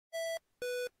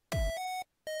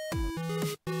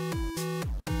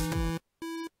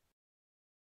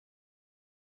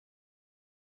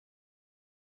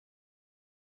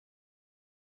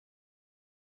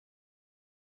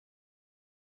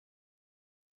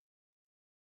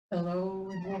Hello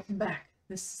and welcome back.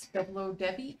 This is Double O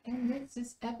Debbie, and this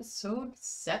is episode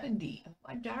 70 of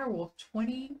my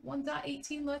DireWolf20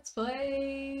 1.18 Let's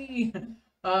Play.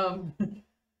 I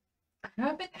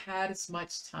haven't had as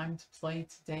much time to play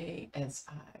today as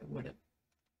I would have,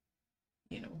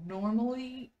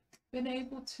 normally been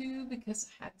able to because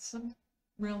I had some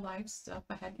real life stuff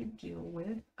I had to deal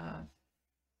with.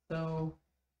 So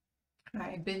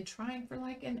I've been trying for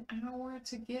like an hour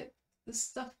to get the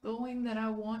stuff going that I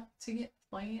want to get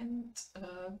planned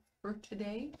for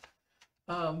today.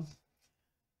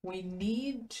 We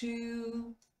need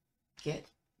to kill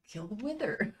the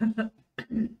wither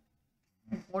in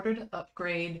order to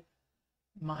upgrade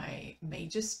my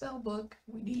mage's spell book.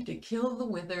 We need to kill the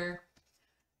wither,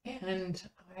 and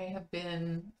I have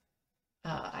been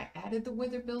I added the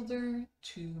wither builder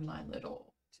to my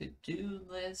little to-do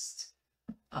list.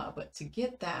 But to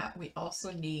get that, we also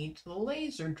need the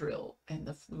laser drill and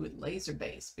the fluid laser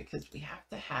base because we have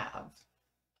to have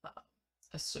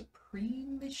a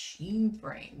supreme machine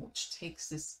frame, which takes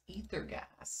this ether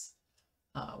gas,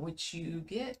 which you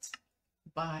get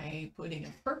by putting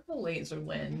a purple laser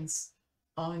lens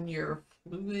on your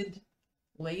fluid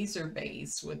laser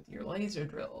base with your laser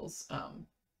drills.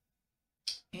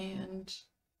 And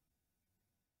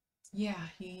yeah,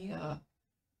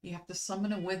 you have to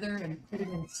summon a wither and put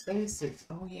him in stasis.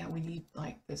 Oh yeah, we need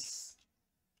like this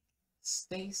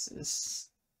stasis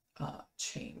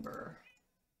chamber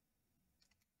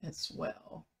as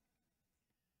well.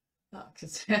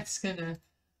 Because that's gonna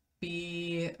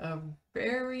be a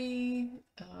very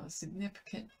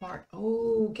significant part.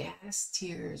 Oh, gas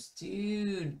tiers,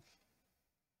 dude.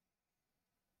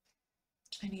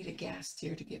 I need a gas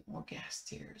tier to get more gas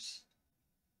tiers.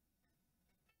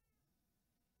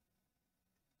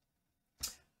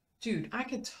 Dude, I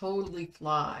could totally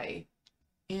fly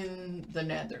in the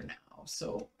nether now,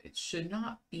 so it should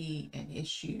not be an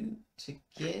issue to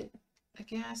get a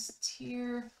gas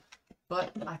tier.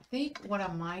 But I think what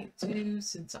I might do,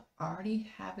 since I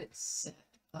already have it set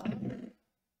up,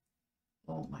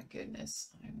 oh my goodness,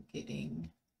 I'm getting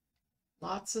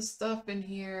lots of stuff in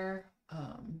here.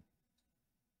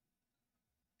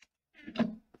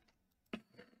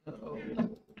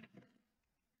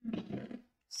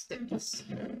 Sticks.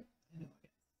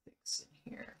 Sticks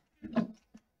in here.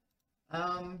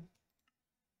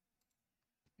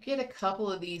 Get a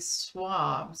couple of these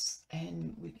swabs,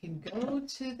 and we can go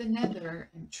to the nether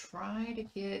and try to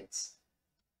get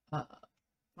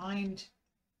find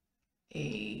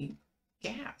a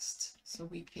ghast so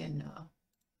we can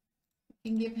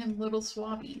give him little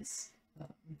swabbies.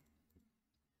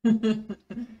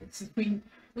 we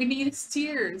need his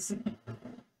tears.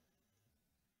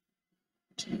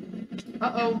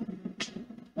 Uh-oh.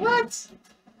 What?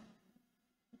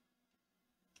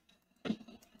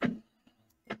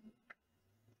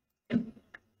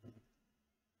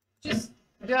 Just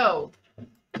go.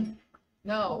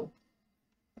 No.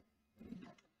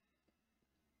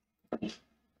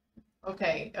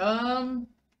 Okay, I have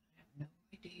no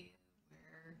idea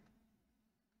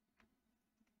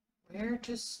where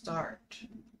to start.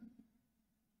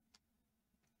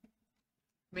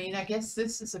 I mean, I guess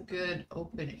this is a good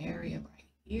open area right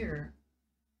here.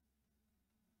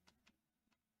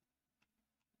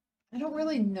 I don't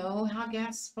really know how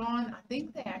gas spawn. I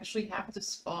think they actually have to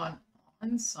spawn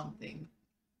on something.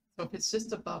 So if it's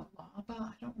just above lava,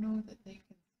 I don't know that they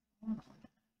can spawn on it.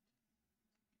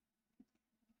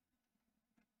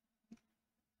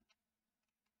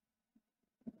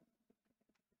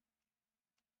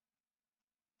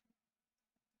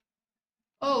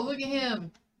 Oh, look at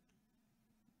him.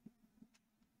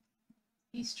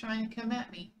 He's trying to come at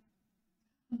me.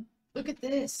 Look at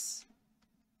this.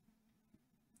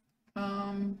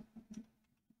 You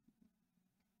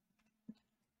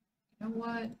know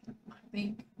what? I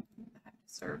think that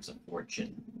deserves a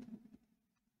fortune.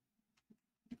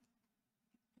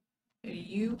 Are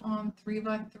you on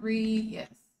 3x3? Yes.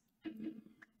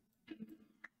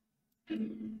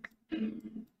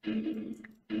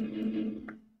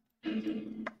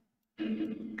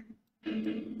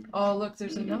 Oh, look,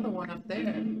 there's another one up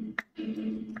there.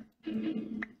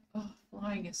 Oh,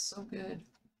 flying is so good.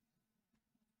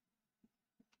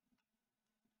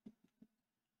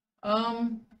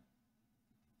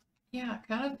 Yeah, I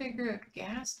kind of figure a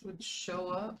ghast would show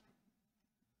up.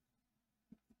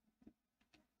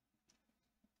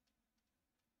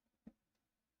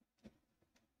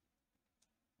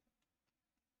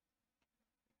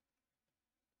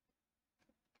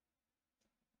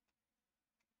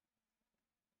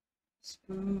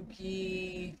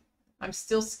 Spooky. I'm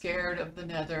still scared of the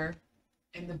nether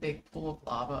and the big pool of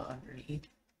lava underneath.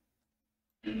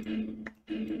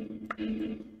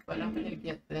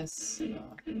 this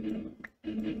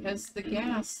because the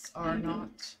ghasts are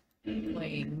not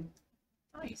playing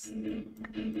nice.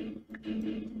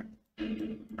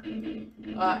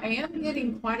 I am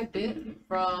getting quite a bit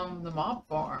from the mob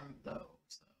farm though,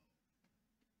 so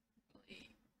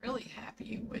really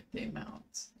happy with the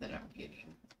amount that I'm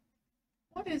getting.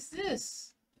 What is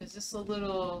this? Is this a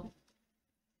little...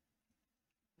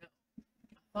 No,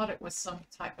 I thought it was some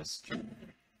type of string.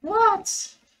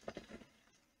 What?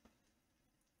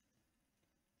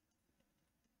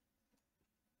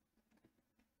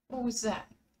 What was that?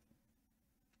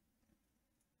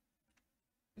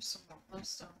 There's some more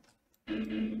glowstone.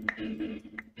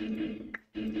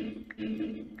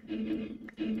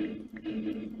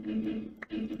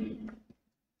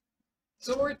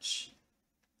 Zorch.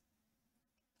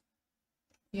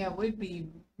 Yeah, it would be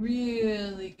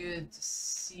really good to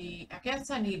see. I guess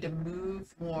I need to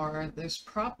move more. There's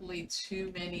probably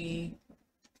too many,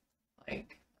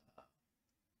 like,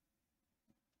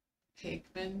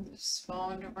 pigmen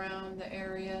spawned around the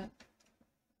area.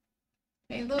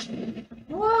 Hey, look.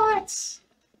 What?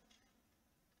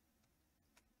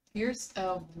 Here's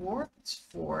a warped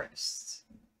forest.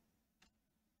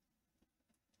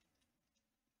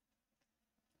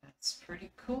 That's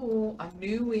pretty cool. I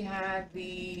knew we had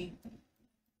the...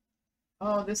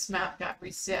 Oh, this map got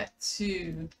reset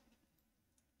too.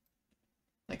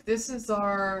 Like, this is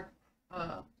our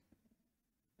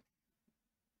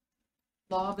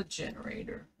lava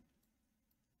generator.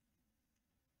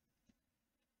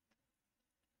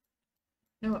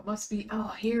 No, it must be...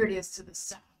 Oh, here it is to the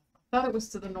south. I thought it was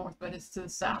to the north, but it's to the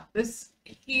south. This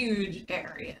huge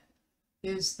area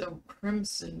is the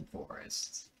Crimson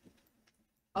Forest.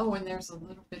 Oh, and there's a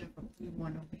little bit of a blue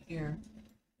one over here.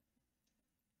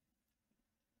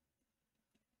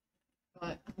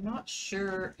 But I'm not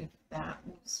sure if that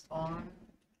will spawn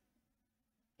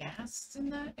ghasts in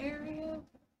that area.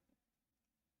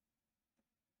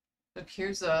 Look,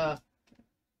 here's an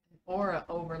aura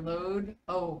overload.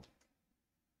 Oh.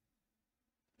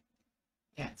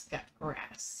 Yeah, it's got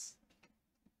grass.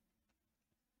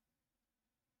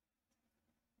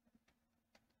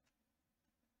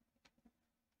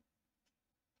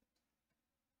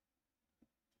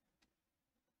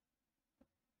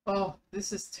 Oh,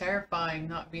 this is terrifying,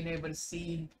 not being able to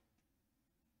see.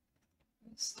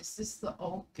 Is this the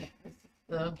old,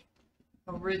 the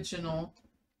original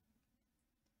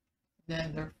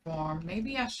nether farm?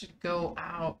 Maybe I should go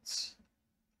out.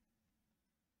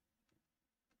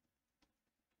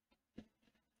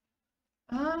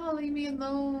 Oh, leave me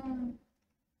alone.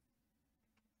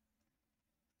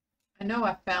 I know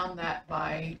I found that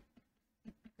by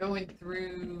going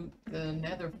through the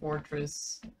nether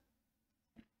fortress.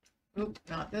 Oop,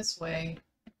 not this way.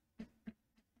 I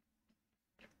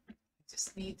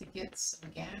just need to get some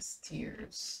gas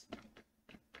tiers.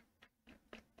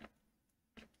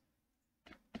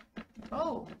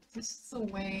 Oh, this is the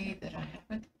way that I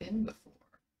haven't been before.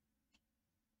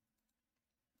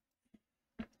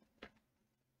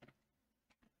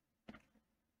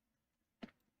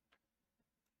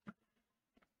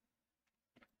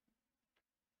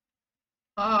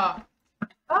 Ah!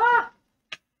 Ah!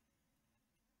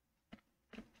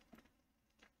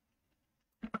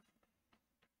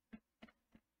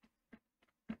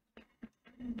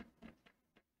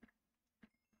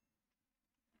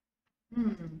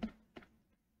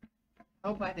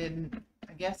 Hope I didn't.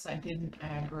 I guess I didn't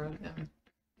aggro them.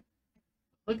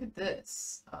 Look at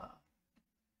this.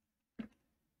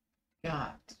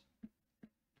 Got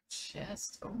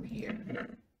chest over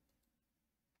here.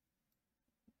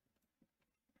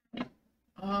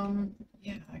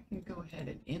 Yeah, I can go ahead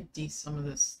and empty some of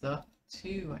this stuff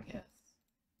too, I guess.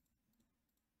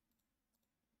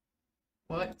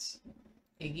 What?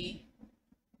 Piggy?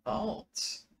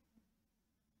 Vault.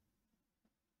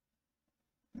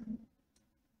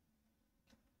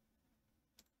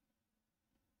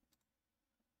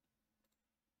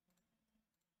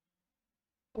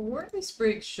 A worthy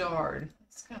sprig shard.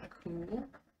 That's kind of cool.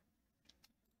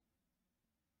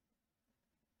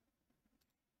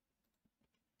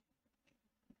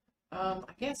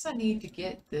 I guess I need to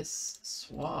get this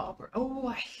swab. Oh,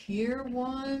 I hear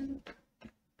one.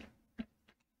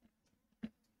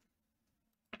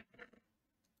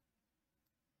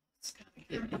 Let's kind of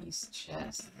get these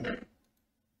chests.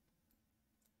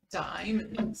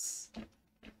 Diamonds.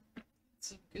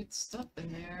 Some good stuff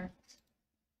in there.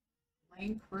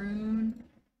 Blank rune.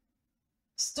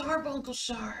 Starbuncle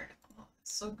shard. Oh,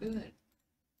 that's so good.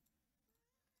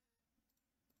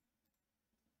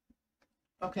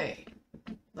 Okay,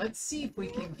 let's see if we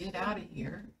can get out of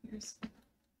here. Here's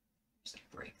a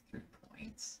breakthrough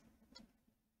point.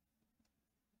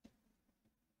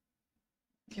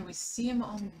 we see them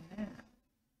on the map?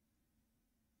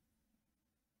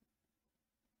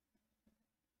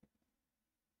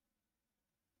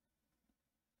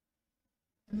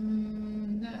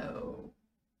 No.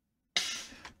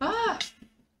 Ah!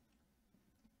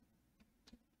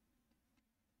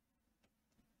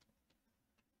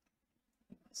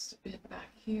 Must have been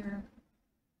back here.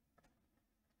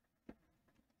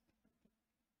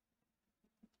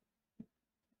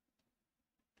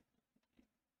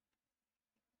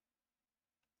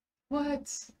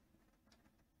 What?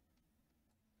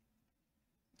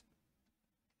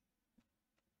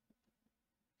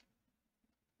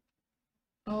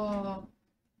 Oh,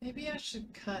 maybe I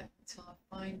should cut until I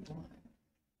find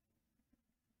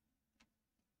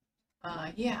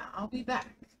one. Yeah, I'll be back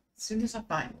as soon as I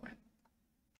find one.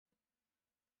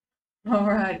 All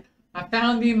right, I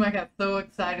found him. I got so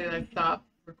excited I stopped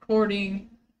recording.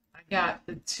 I got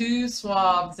the 2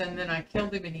 swabs and then I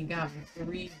killed him and he got me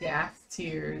 3 gas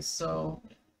tears. So,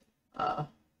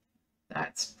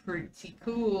 that's pretty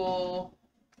cool.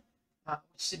 We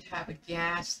should have a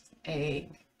gassed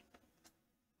egg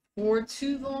for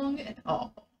too long at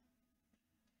all.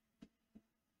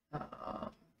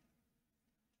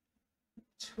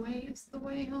 Which way is the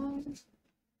way home?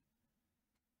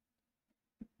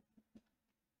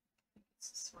 It's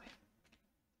this way.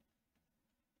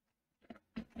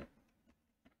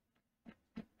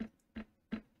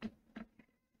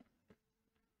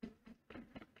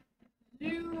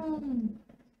 Zoom.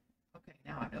 Okay,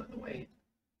 now I know the way.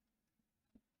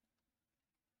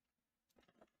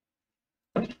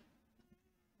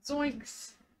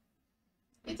 Zoinks.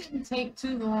 It didn't take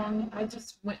too long. I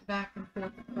just went back and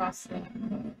forth across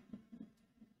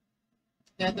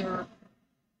the other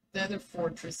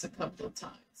fortress a couple of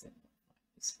times and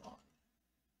spawned.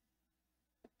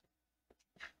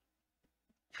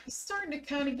 It's starting to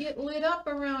kind of get lit up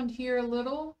around here a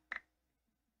little.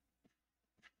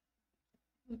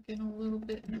 Looking a little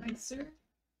bit nicer.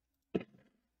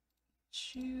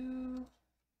 Chew.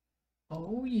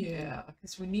 Oh yeah,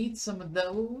 because we need some of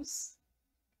those.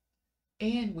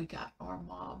 And we got our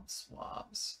mob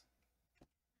swabs.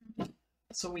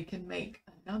 So we can make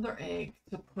another egg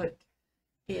to put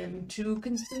in to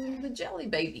consume the jelly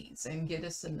babies and get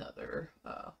us another.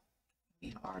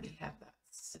 We already have that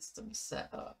system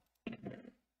set up.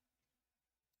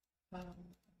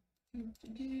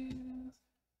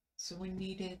 So we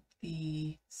needed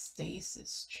the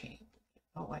stasis chamber.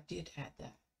 Oh, I did add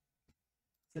that.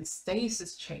 The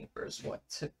stasis chamber is what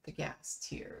took the gas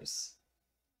tiers.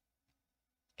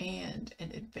 And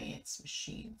an advanced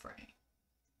machine frame.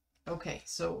 Okay,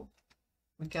 so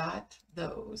we got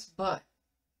those, but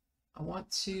I want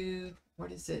to,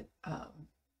 what is it? A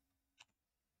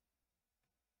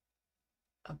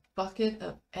bucket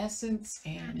of essence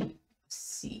and a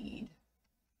seed.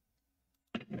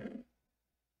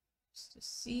 Just a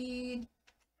seed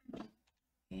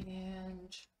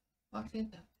and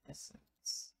bucket of essence.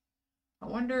 I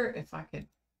wonder if I could,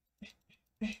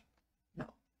 no,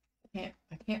 I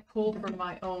can't pull from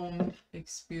my own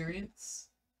experience,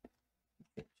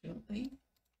 unfortunately.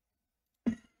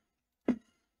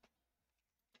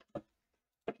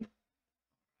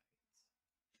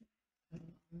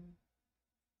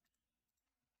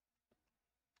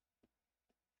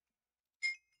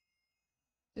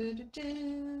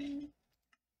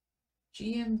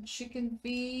 GM chicken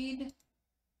feed.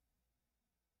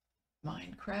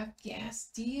 Minecraft gas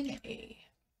DNA.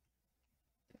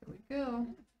 There we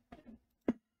go.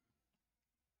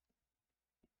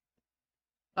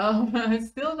 I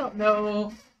still don't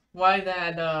know why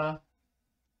that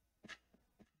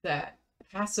that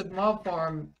passive mob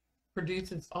farm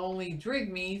produces only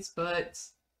drigmees, but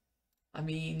I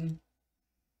mean,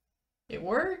 it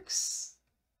works.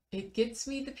 It gets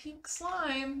me the pink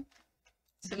slime.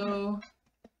 So,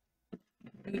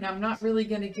 I mean, I'm not really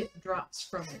going to get drops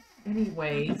from it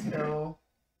anyway, so.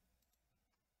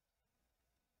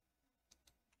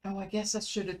 Oh, I guess I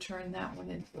should have turned that one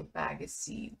into a bag of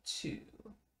seed too.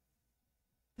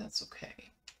 That's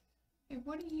okay. Hey,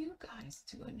 what are you guys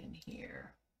doing in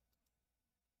here?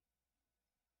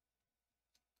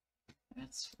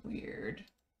 That's weird.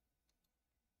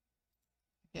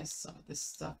 I guess some of this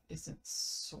stuff isn't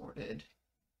sorted.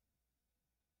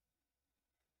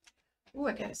 Oh,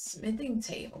 I got a smithing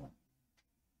table.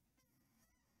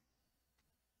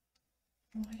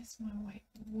 Why is my white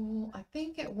wool? I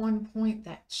think at one point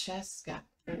that chest got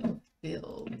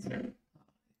overfilled.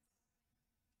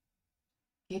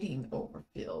 Getting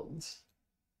overfilled.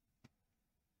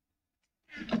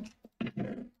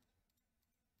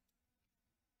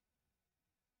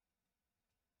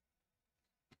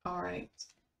 All right.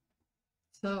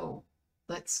 So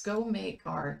let's go make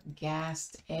our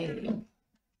gassed egg.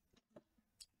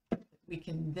 We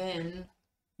can then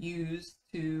use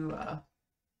to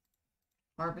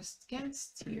harvest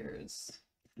gas tears.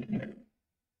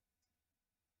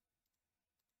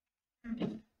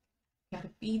 Gotta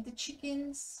feed the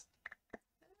chickens.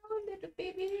 Oh, little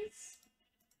babies.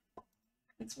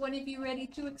 Is one of you ready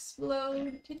to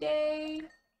explode today?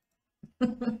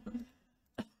 I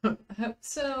hope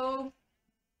so.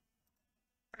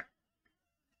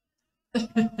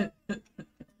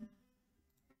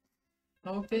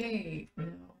 Okay, now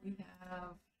we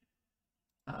have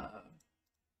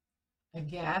a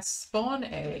gas spawn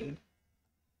egg.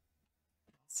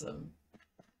 Awesome.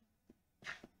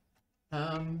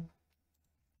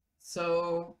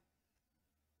 So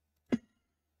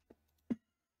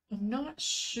I'm not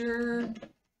sure.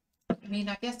 I mean,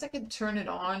 I guess I could turn it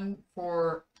on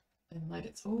for and let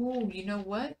it. Oh, you know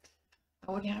what?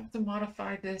 I would have to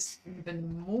modify this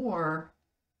even more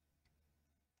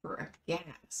for a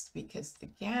gas, because the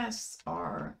gas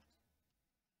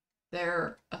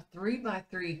they're a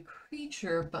 3x3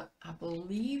 creature, but I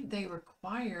believe they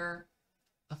require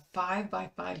a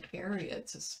 5x5 area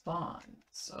to spawn.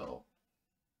 So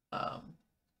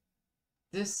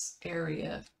this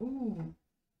area, ooh,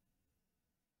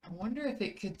 I wonder if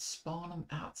it could spawn them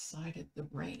outside of the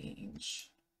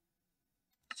range.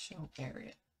 Show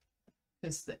area,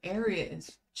 because the area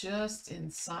is just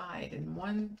inside, and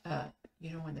one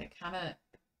you know, when they kind of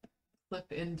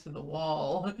clip into the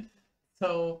wall.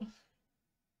 So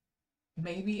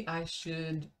maybe I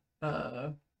should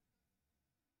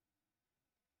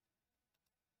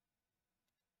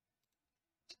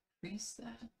increase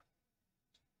that.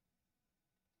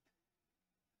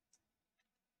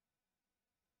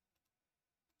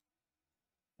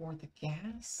 For the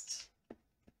gas.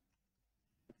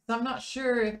 So I'm not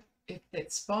sure if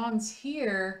it spawns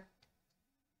here.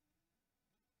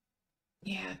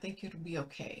 Yeah, I think it'll be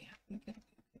okay. I think it'll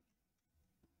be okay.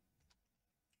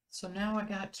 So now I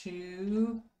got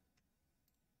to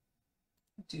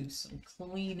do some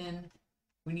cleaning.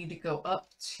 We need to go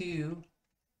up to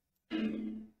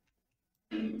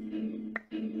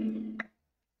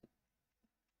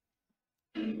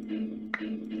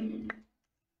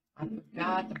I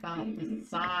forgot about the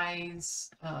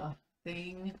size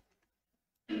thing.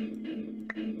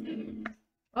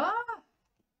 Ah!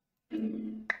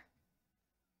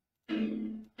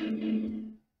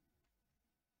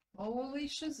 Holy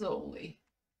shazoli.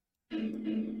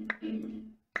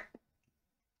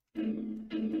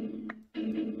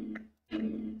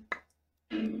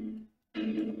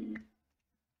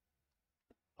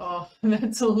 Oh,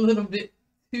 that's a little bit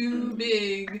too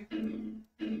big.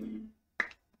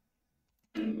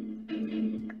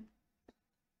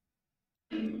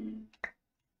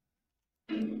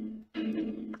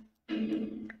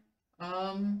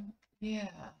 Yeah.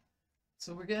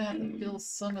 So we're gonna have to fill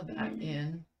some of that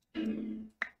in.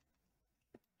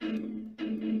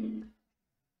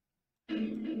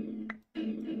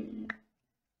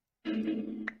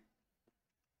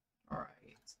 All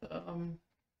right.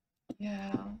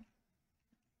 Yeah.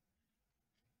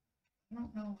 I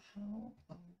don't know how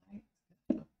I might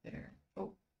get up there.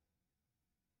 Oh.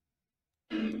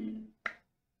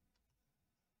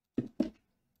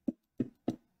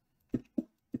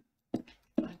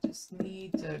 I just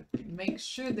need to make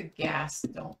sure the gas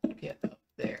don't get up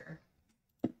there.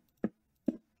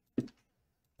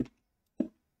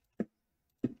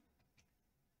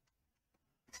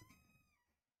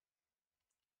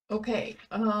 Okay,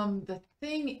 the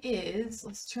thing is,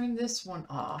 let's turn this one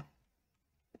off.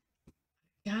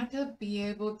 Gotta be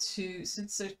able to,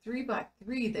 since they're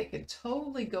 3x3, they could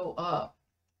totally go up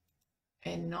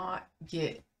and not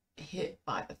get hit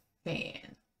by the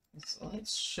fan. So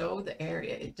let's show the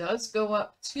area. It does go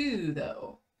up 2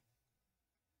 though.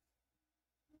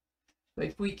 But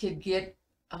if we could get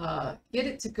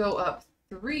it to go up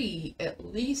 3, at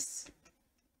least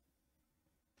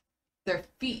their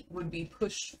feet would be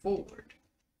pushed forward,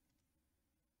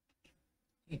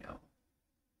 you know.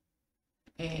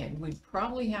 And we'd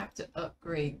probably have to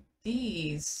upgrade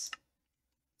these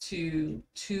to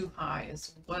 2 high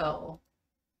as well,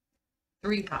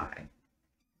 3 high, in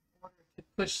order to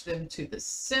push them to the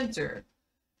center.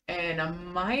 And I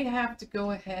might have to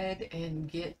go ahead and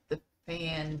get the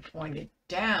fan pointed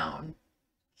down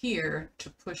here to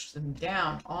push them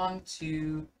down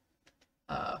onto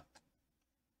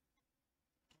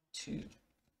to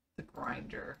the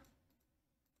grinder.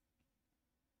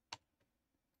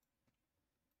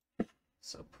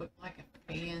 So put like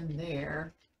a fan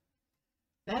there.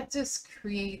 That just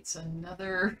creates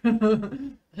another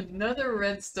another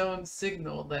redstone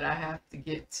signal that I have to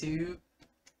get to.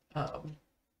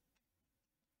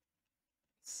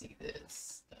 See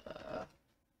this.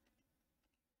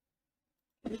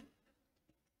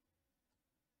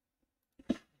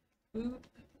 Oop.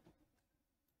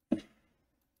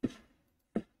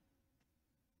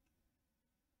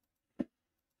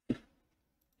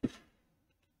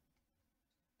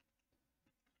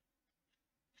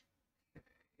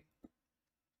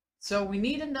 So we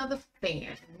need another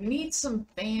fan. We need some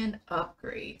fan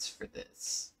upgrades for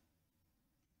this.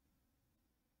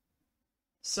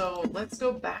 So let's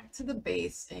go back to the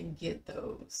base and get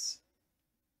those.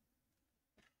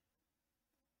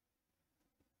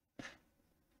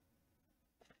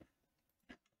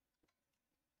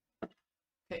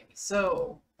 Okay,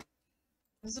 so what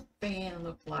does a fan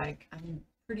look like? I'm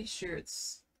pretty sure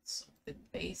it's something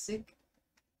basic.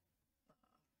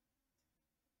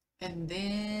 And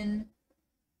then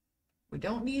we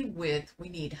don't need width, we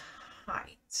need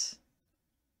height.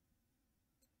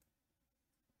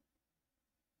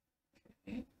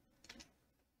 Okay.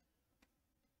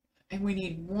 And we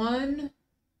need one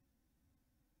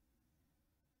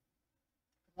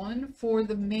for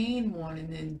the main one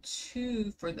and then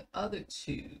two for the other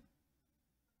two.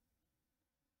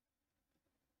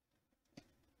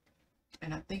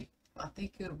 And I think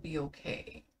it'll be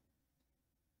okay.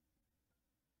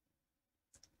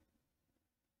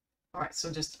 All right,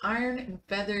 so just iron and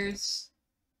feathers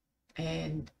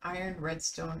and iron,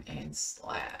 redstone, and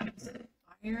slabs.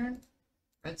 Iron,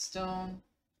 redstone.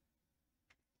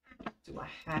 Do I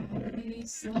have any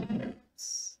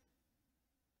slabs?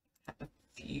 I have a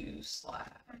few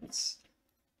slabs.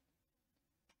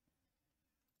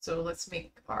 So let's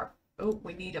make our, oh,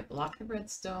 we need a block of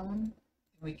redstone.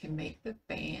 We can make the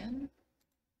fan.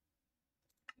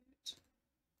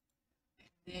 And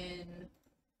then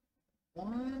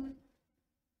one.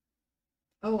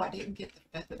 Oh, I didn't get the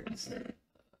feathers.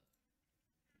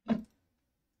 And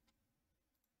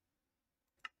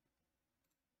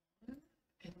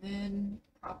then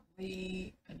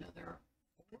probably another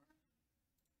 4.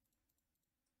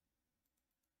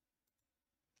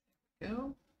 There we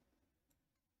go.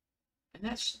 And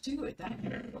that should do it.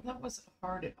 That wasn't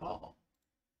hard at all.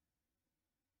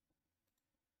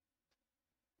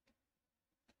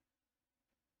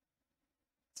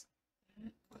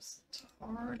 That wasn't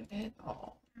hard at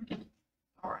all.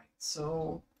 All right,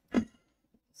 so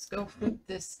let's go put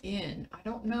this in. I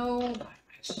don't know. I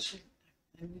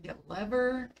need a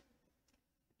lever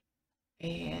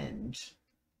and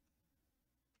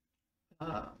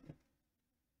no,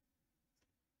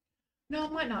 I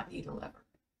might not need a lever,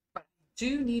 but I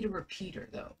do need a repeater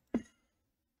though. I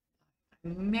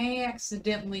may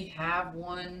accidentally have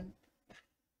one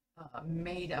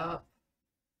made up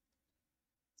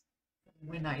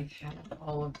when I have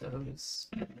all of those.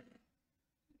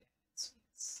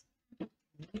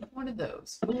 Need one of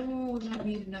those. Oh, we might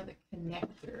need another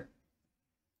connector.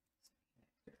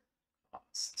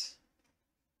 Cost.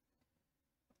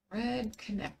 Red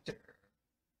connector.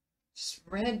 Just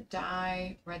red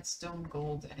dye, redstone,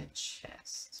 gold, and a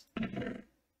chest.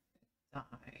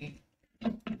 Dye.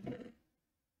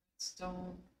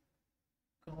 Redstone,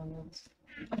 gold,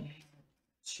 and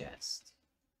chest.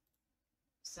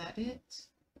 Is that it?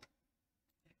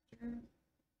 Connector.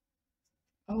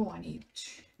 Oh, I need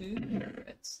 2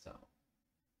 redstone.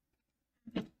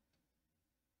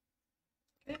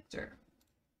 Connector.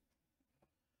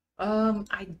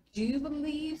 I do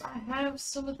believe I have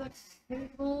some of the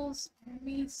cables on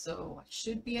me, so I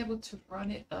should be able to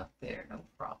run it up there, no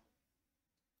problem.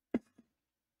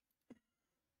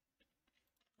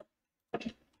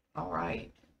 All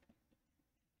right.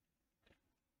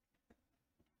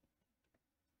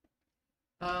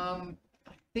 I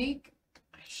think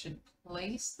I should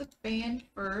place the fan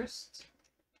first.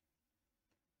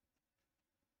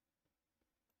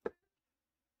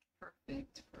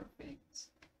 Perfect, perfect.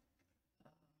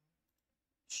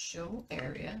 Show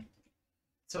area.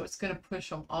 So it's going to push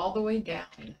them all the way down.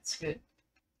 That's good.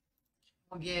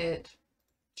 We'll get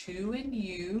 2 in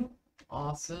you.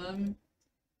 Awesome.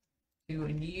 2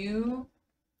 in you.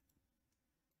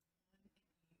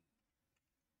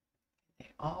 They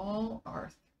all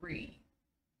are 3.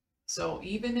 So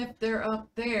even if they're up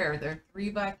there, they're 3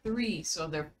 by 3. So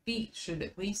their feet should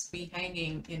at least be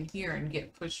hanging in here and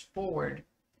get pushed forward.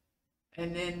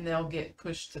 And then they'll get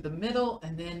pushed to the middle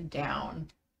and then down.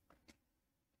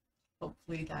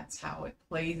 Hopefully that's how it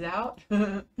plays out.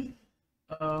 Okay,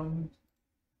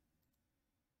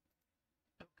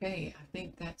 I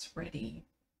think that's ready.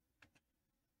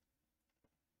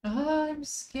 Oh, I'm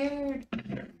scared.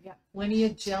 We got plenty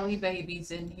of jelly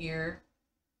babies in here.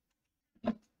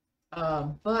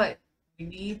 But we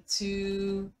need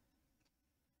to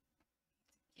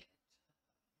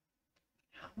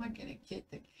am I gonna get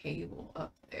the cable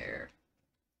up there?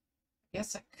 I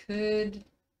guess I could.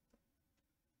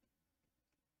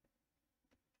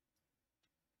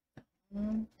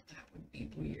 That would be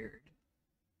weird.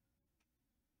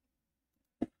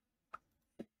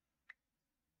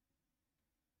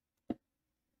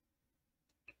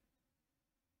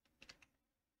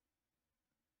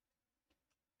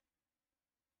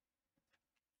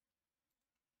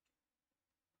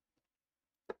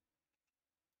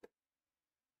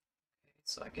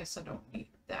 So I guess I don't need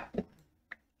that one.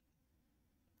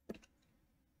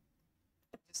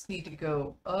 Just need to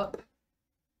go up.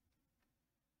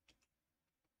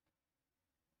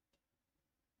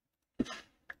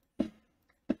 And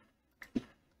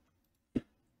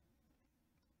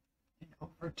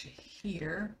over to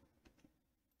here.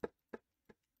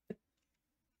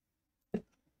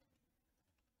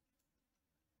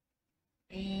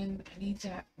 And I need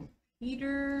that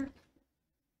repeater.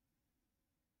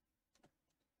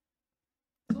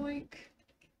 Zoink.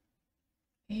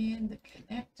 And the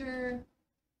connector.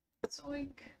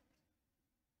 Zoink.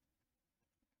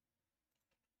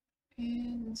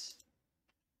 And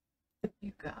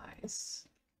you guys.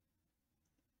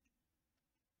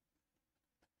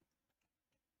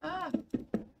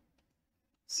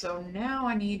 So now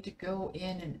I need to go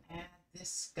in and add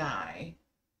this guy.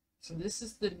 So this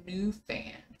is the new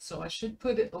fan. So I should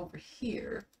put it over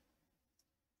here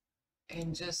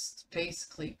and just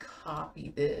basically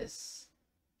copy this.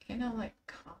 Can I like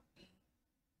copy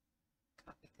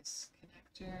this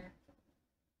connector?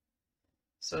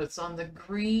 So it's on the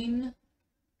green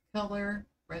color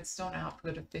redstone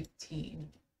output of 15.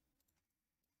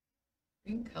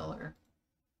 Green color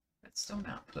redstone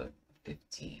output of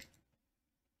 15.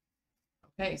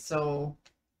 Okay, so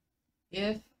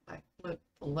if I flip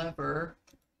the lever,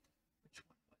 which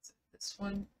one was it? This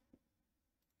one?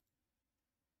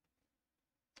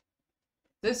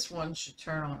 This one should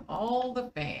turn on all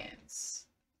the fans.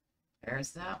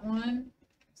 There's that one.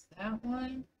 There's that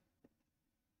one.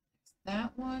 There's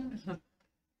that one.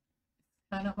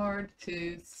 Kind of hard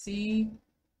to see.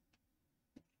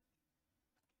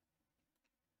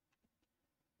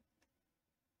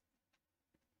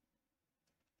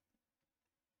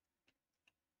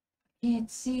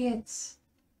 Can't see it.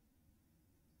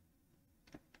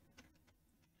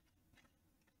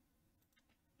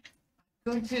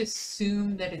 I'm going to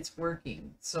assume that it's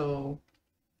working. So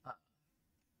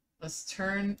let's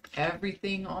turn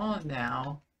everything on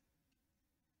now.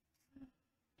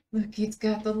 Look, it's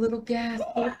got the little gas.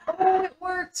 Oh, it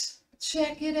worked.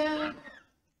 Check it out.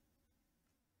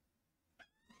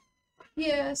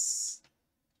 Yes,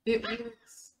 it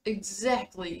works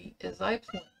exactly as I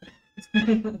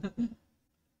planned.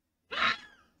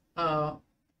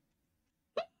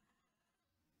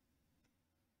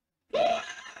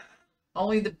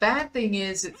 Only the bad thing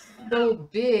is it's so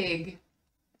big.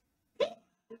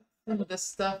 Some of the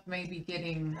stuff may be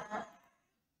getting...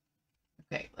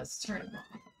 Okay, let's turn it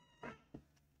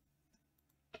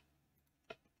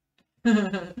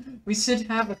on. We should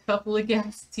have a couple of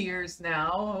gas tiers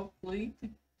now, hopefully.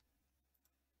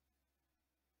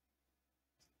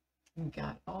 We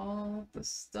got all the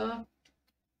stuff.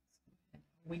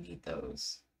 We need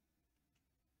those.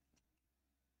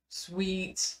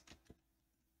 Sweet.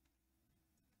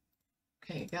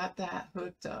 Okay, got that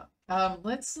hooked up.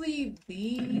 Let's leave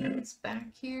these back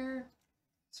here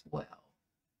as well.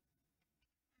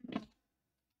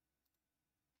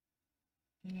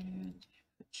 And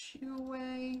put you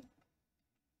away.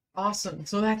 Awesome.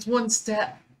 So that's one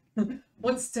step.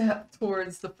 One step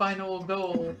towards the final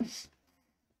goal.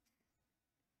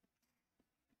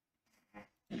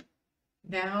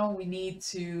 Now we need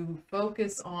to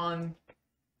focus on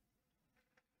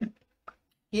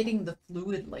hitting the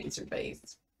fluid laser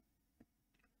base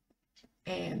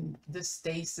and the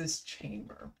stasis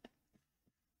chamber.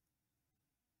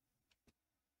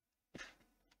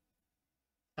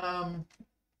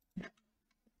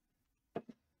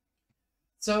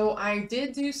 So I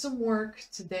did do some work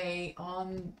today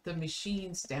on the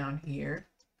machines down here.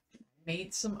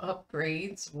 Made some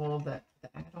upgrades. Well, the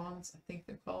add-ons, I think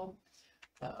they're called.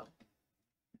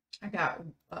 I got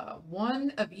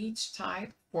one of each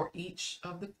type for each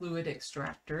of the fluid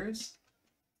extractors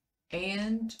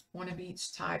and one of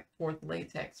each type for the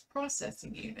latex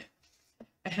processing unit.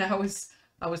 And I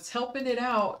was helping it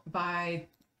out by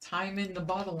timing the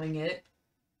bottling it.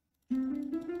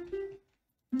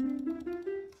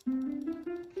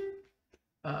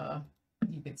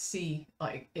 You can see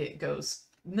like it goes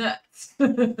nuts.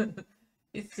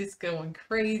 It's just going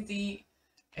crazy,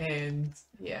 and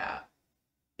yeah,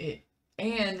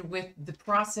 And with the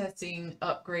processing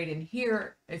upgrade in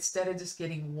here, instead of just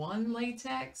getting one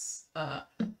latex,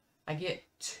 I get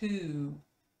two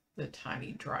the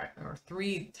tiny dry, or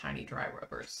three tiny dry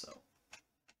rubbers. So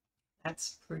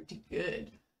that's pretty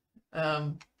good.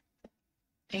 And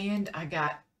I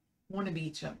got one of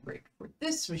each upgrade for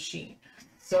this machine.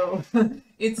 So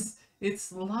it's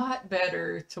a lot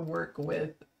better to work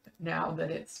with now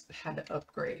that it's had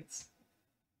upgrades.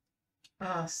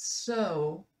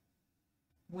 So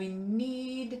we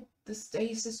need the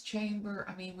stasis chamber.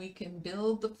 I mean, we can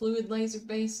build the fluid laser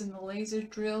base and the laser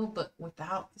drill, but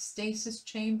without the stasis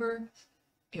chamber,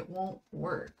 it won't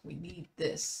work. We need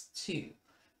this too.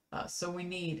 So we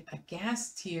need a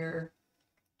gas tier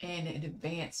and an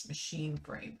advanced machine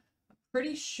frame. I'm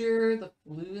pretty sure the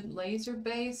fluid laser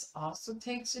base also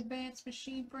takes advanced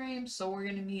machine frames, so we're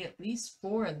going to need at least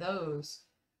 4 of those.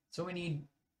 So we need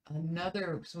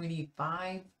so we need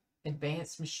 5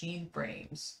 advanced machine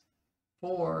frames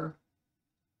for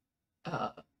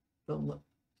the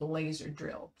laser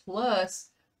drill. Plus,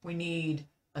 we need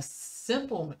a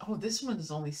simple, oh, this one is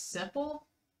only simple?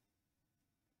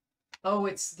 Oh,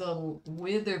 it's the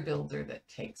wither builder that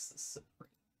takes the supreme.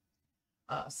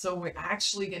 So we're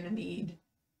actually going to need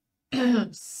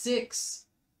 6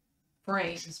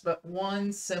 frames, but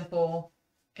 1 simple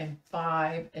and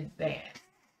 5 advanced.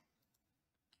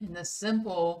 And the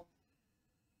simple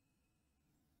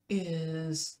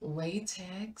is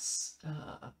latex.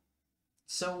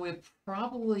 So we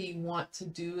probably want to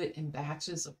do it in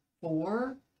batches of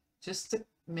 4, just to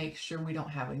make sure we don't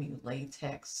have any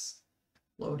latex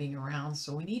floating around.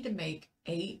 So we need to make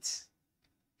 8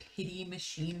 pity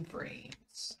machine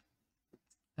frames.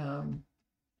 Let's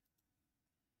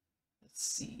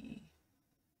see.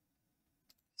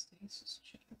 Stasis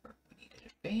chamber. We need an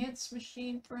advanced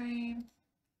machine frame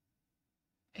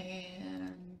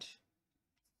and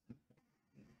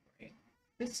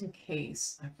just in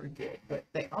case I forget, but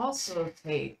they also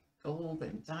take gold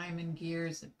and diamond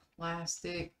gears and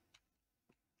plastic.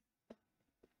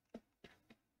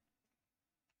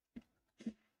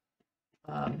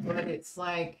 But it's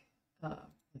like,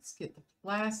 let's get the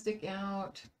plastic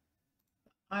out,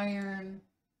 iron,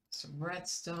 some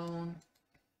redstone,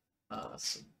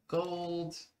 some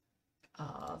gold,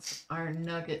 some iron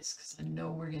nuggets, because I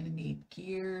know we're going to need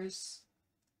gears.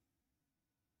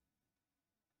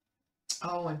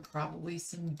 Oh, and probably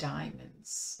some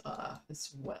diamonds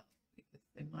as well, because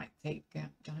they might take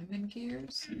diamond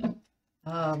gears.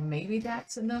 Maybe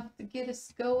that's enough to get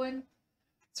us going.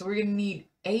 So we're going to need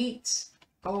 8,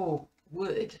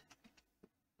 wood.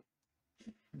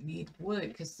 We need wood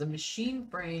because the machine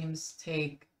frames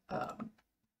take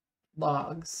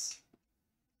logs.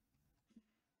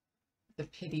 The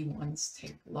pity ones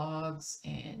take logs,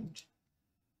 and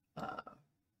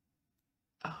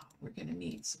we're going to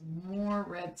need some more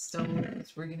redstone.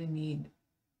 We're going to need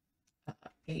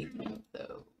 8 of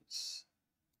those.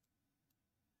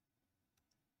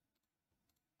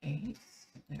 8.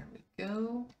 There we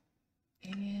go.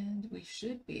 And we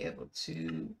should be able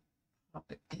to pop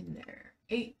it in there.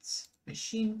 8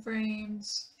 machine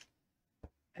frames.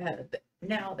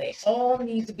 Now they all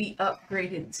need to be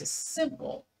upgraded to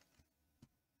simple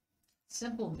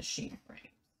machine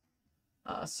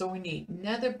frames. So we need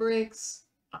nether bricks,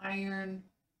 iron,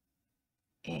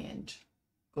 and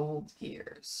gold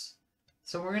gears.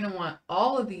 So we're going to want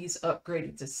all of these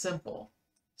upgraded to simple.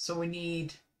 So we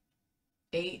need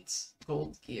 8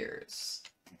 gold gears.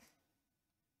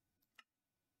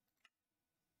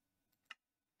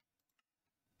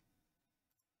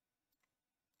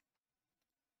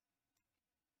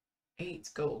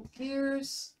 Eight gold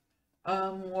gears.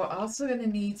 We're also going to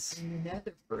need some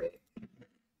nether brick. I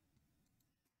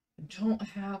don't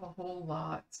have a whole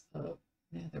lot of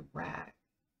nether rack.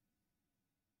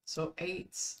 So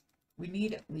 8, we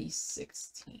need at least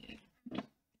 16.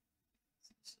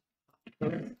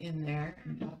 Put them in there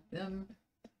and have them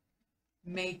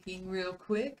making real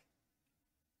quick.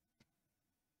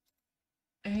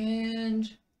 And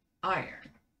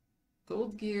iron.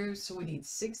 Gold gears, so we need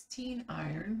 16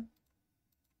 iron.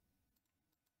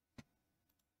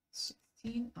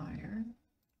 16 iron.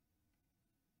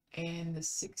 And the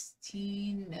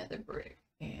 16 nether brick.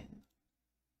 And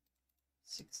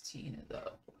 16 of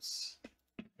those.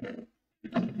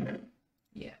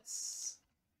 Yes.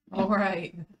 All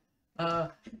right.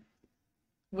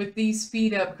 With these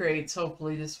speed upgrades,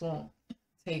 hopefully this won't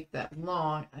take that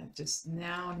long. I just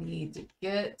now need to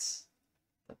get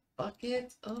the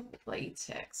bucket of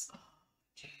latex. Oh,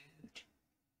 dude.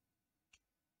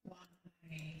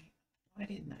 Why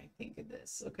didn't I think of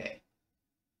this? Okay.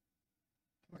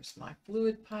 Where's my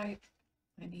fluid pipe?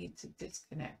 I need to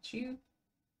disconnect you.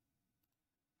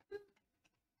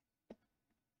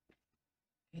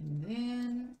 And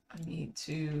then I need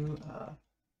to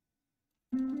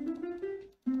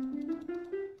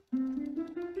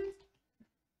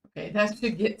okay, that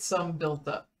should get some built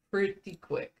up pretty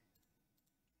quick.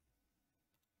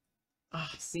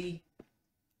 Ah, see?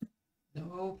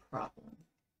 No problem.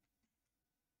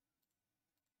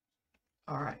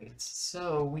 All right,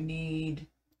 so we need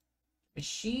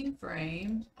machine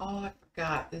frame. Oh, I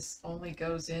forgot. This only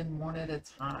goes in one at a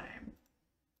time.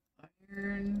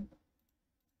 Iron.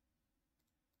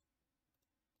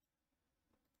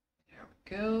 There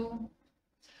we go.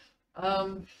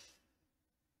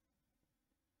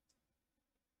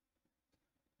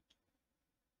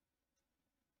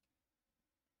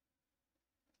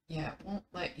 Yeah, it won't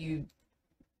let you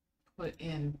put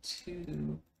in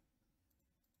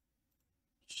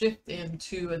shift in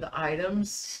two of the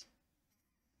items.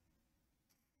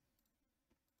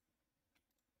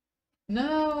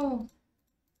 No.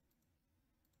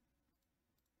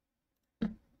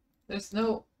 There's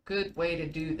no good way to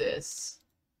do this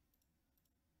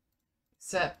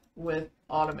except with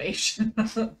automation.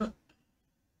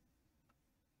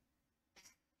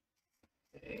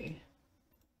 Okay.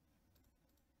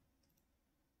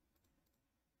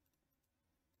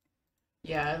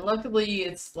 Yeah, luckily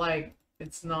it's like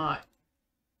it's not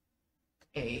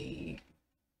a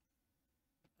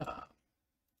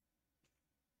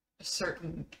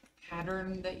certain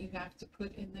pattern that you have to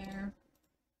put in there.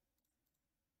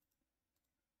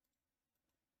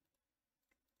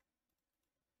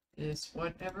 Just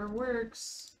whatever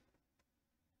works.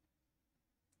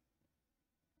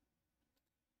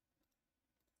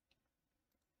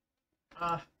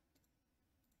 I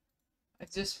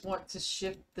just want to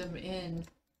shift them in.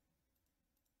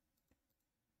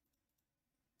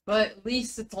 But at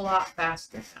least it's a lot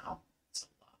faster now. It's a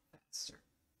lot faster.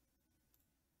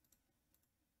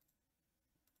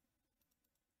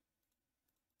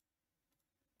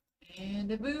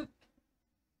 And a boop.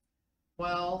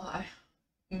 Well, I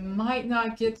might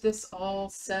not get this all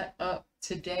set up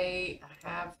today. I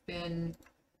have been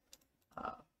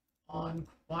on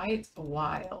quite a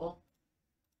while.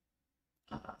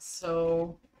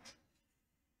 So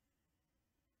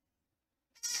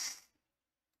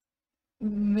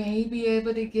may be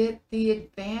able to get the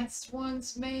advanced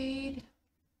ones made,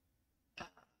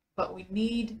 but we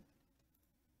need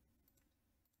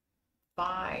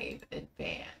 5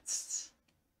 advanced.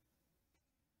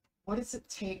 What does it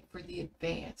take for the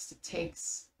advanced? It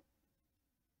takes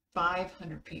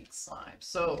 500 peak slime.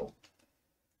 So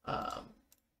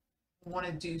we want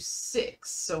to do 6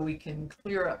 so we can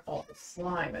clear up all the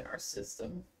slime in our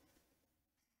system.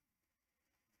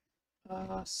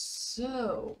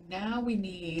 So now we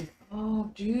need,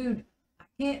 oh dude, I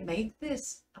can't make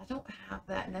this. I don't have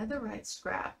that netherite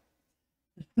scrap.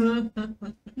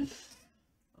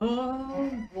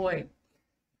 Oh boy.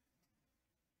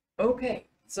 Okay,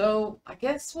 so I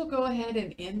guess we'll go ahead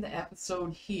and end the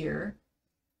episode here.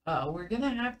 We're gonna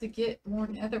have to get more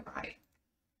netherite.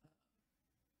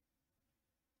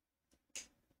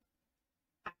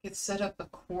 I could set up a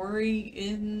quarry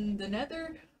in the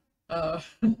nether.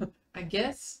 I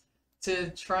guess,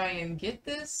 to try and get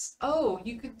this. Oh,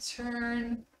 you can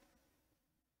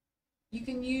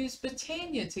use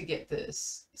Botania to get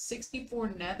this. 64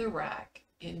 netherrack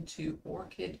into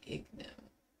orchid ignum.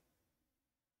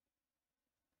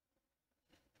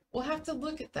 We'll have to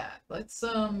look at that. Let's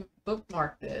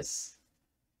bookmark this.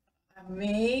 I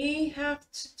may have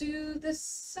to do this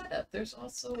setup. There's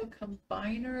also a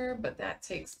combiner, but that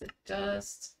takes the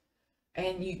dust.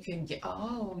 And you can get,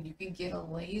 oh, you can get a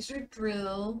laser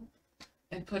drill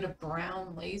and put a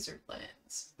brown laser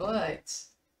lens, but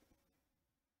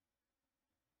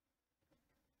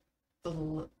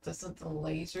doesn't the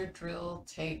laser drill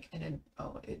take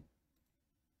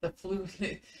the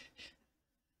fluid,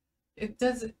 it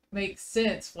doesn't make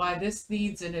sense why this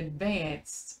needs an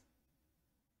advanced,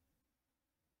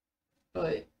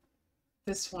 but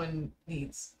this one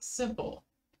needs simple.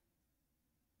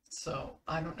 So,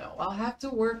 I don't know. I'll have to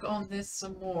work on this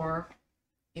some more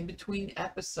in between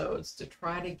episodes to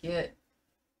try to get,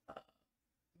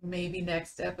 maybe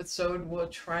next episode we'll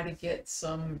try to get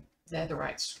some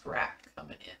netherite scrap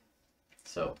coming in.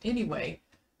 So, anyway,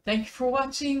 thank you for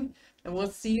watching, and we'll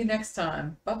see you next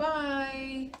time.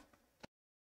 Bye-bye!